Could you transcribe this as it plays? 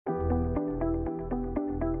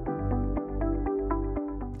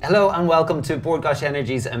Hello and welcome to Bord Gáis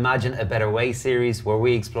Energy's Imagine a Better Way series, where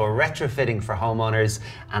we explore retrofitting for homeowners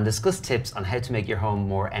and discuss tips on how to make your home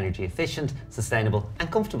more energy efficient, sustainable and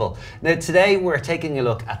comfortable. Now today we're taking a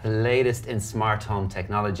look at the latest in smart home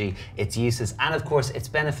technology, its uses and of course its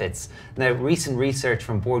benefits. Now recent research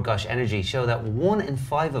from Bord Gáis Energy show that 1 in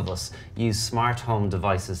 5 of us use smart home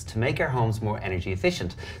devices to make our homes more energy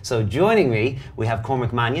efficient. So joining me we have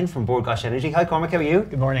Cormac Mannion from Bord Gáis Energy. Hi Cormac, how are you?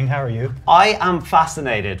 Good morning, how are you? I am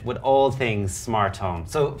fascinated with all things smart home.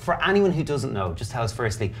 So for anyone who doesn't know, just tell us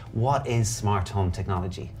firstly, what is smart home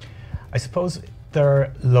technology? I suppose there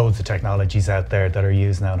are loads of technologies out there that are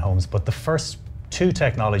used now in homes, but the first two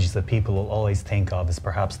technologies that people will always think of is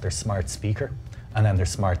perhaps their smart speaker and then their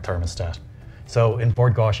smart thermostat. So in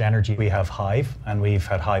Bord Gáis Energy we have Hive, and we've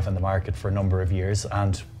had Hive on the market for a number of years,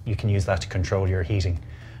 and you can use that to control your heating.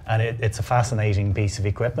 And it's a fascinating piece of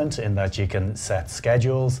equipment in that you can set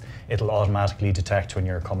schedules, it'll automatically detect when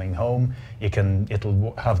you're coming home,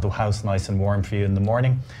 it'll have the house nice and warm for you in the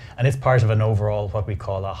morning, and it's part of an overall what we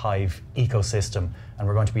call a Hive ecosystem, and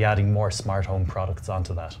we're going to be adding more smart home products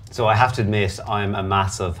onto that. So I have to admit, I'm a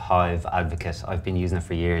massive Hive advocate. I've been using it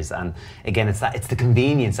for years, and again it's the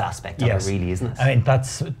convenience aspect of it really, isn't it? I mean,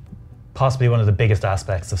 that's possibly one of the biggest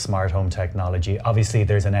aspects of smart home technology. Obviously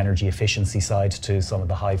there's an energy efficiency side to some of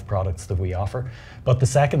the Hive products that we offer, but the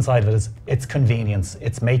second side of it is it's convenience.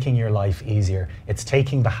 It's making your life easier. It's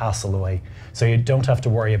taking the hassle away. So you don't have to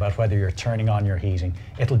worry about whether you're turning on your heating.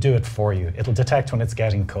 It'll do it for you. It'll detect when it's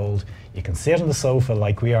getting cold. You can sit on the sofa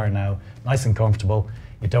like we are now, nice and comfortable.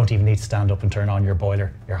 You don't even need to stand up and turn on your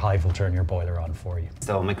boiler. Your Hive will turn your boiler on for you.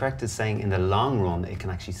 So am I correct in saying in the long run it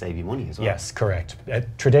can actually save you money as well? Yes, correct.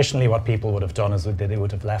 Traditionally what people would have done is they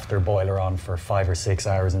would have left their boiler on for 5 or 6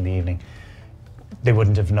 hours in the evening. They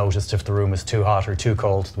wouldn't have noticed if the room was too hot or too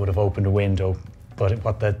cold. They would have opened a window. But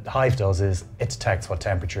what the Hive does is it detects what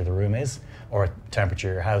temperature the room is or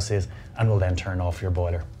temperature your house is, and will then turn off your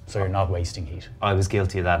boiler. So you're not wasting heat. I was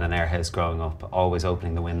guilty of that in our house growing up, always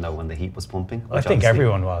opening the window when the heat was pumping. I think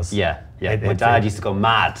everyone was. Yeah. My dad used to go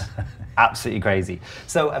mad. Absolutely crazy.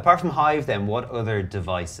 So apart from Hive then, what other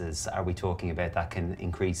devices are we talking about that can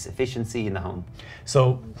increase efficiency in the home?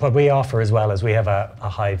 So what we offer as well is we have a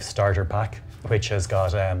Hive starter pack, which has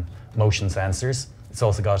got motion sensors. It's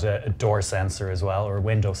also got a door sensor as well, or a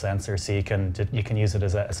window sensor, so you can use it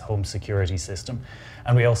as a home security system.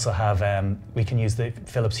 And we also have, we can use the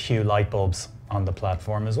Philips Hue light bulbs on the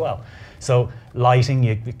platform as well. So lighting,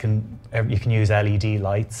 you can use LED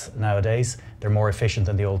lights nowadays. They're more efficient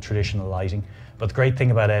than the old traditional lighting. But the great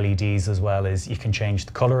thing about LEDs as well is you can change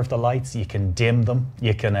the color of the lights, you can dim them,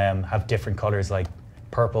 you can have different colors like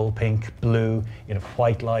purple, pink, blue,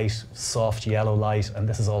 white light, soft yellow light, and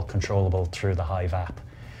this is all controllable through the Hive app.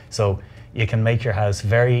 So you can make your house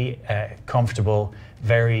very comfortable,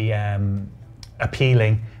 very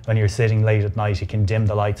appealing. When you're sitting late at night, you can dim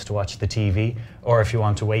the lights to watch the TV, or if you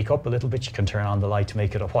want to wake up a little bit, you can turn on the light to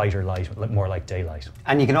make it a whiter light, more like daylight.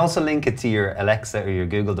 And you can also link it to your Alexa or your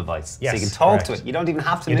Google device, yes, so you can talk correct. to it. You don't even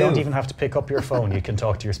have to You move. don't even have to pick up your phone. You can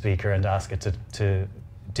talk to your speaker and ask it to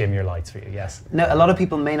dim your lights for you, yes. Now, a lot of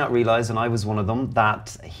people may not realise, and I was one of them,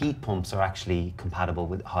 that heat pumps are actually compatible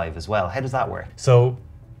with Hive as well. How does that work? So,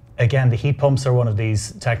 again, the heat pumps are one of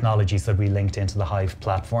these technologies that we linked into the Hive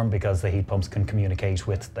platform because the heat pumps can communicate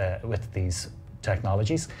with these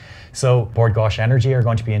technologies. So, Bord Gáis Energy are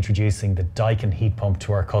going to be introducing the Daikin heat pump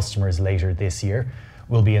to our customers later this year.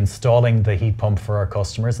 We'll be installing the heat pump for our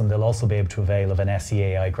customers, and they'll also be able to avail of an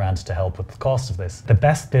SEAI grant to help with the cost of this. The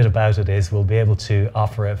best bit about it is we'll be able to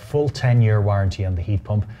offer a full 10-year warranty on the heat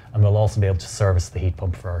pump, and we'll also be able to service the heat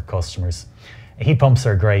pump for our customers. Heat pumps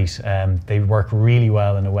are great. They work really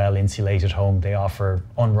well in a well-insulated home. They offer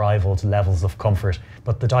unrivaled levels of comfort,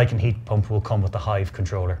 but the Daikin heat pump will come with the Hive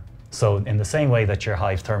controller. So in the same way that your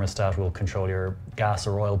Hive thermostat will control your gas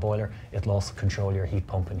or oil boiler, it'll also control your heat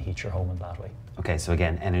pump and heat your home in that way. Okay, so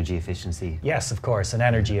again, energy efficiency. Yes, of course, and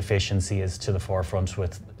energy efficiency is to the forefront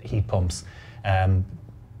with heat pumps.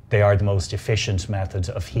 They are the most efficient method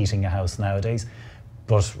of heating a house nowadays,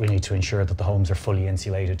 but we need to ensure that the homes are fully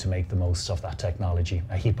insulated to make the most of that technology.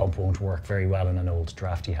 A heat pump won't work very well in an old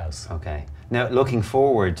drafty house. Okay. Now, looking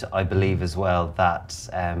forward, I believe as well that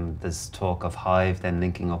there's talk of Hive then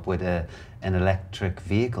linking up with an electric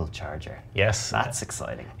vehicle charger. Yes. That's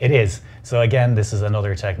exciting. It is. So again, this is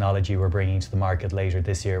another technology we're bringing to the market later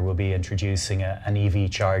this year. We'll be introducing an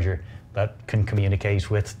EV charger that can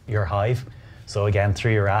communicate with your Hive. So again,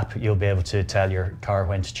 through your app, you'll be able to tell your car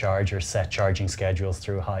when to charge or set charging schedules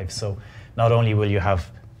through Hive. So not only will you have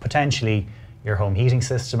potentially your home heating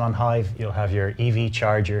system on Hive, you'll have your EV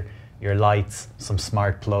charger, your lights, some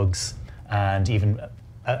smart plugs, and even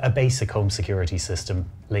a basic home security system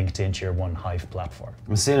linked into your one Hive platform.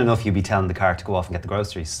 And soon enough, you'll be telling the car to go off and get the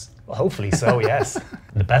groceries. Well, hopefully so, yes.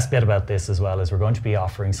 The best bit about this as well is we're going to be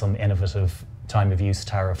offering some innovative time of use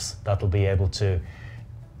tariffs that will be able to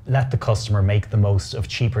let the customer make the most of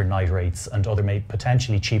cheaper night rates and other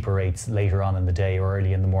potentially cheaper rates later on in the day or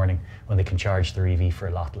early in the morning when they can charge their EV for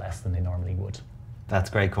a lot less than they normally would. That's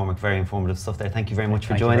great, Cormac. Very informative stuff there. Thank you very much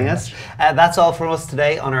for joining us. That's all from us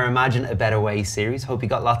today on our Imagine a Better Way series. Hope you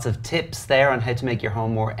got lots of tips there on how to make your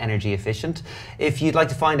home more energy efficient. If you'd like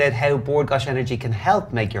to find out how Bord Gáis Energy can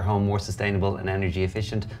help make your home more sustainable and energy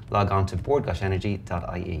efficient, log on to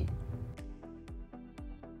bordgaisenergy.ie.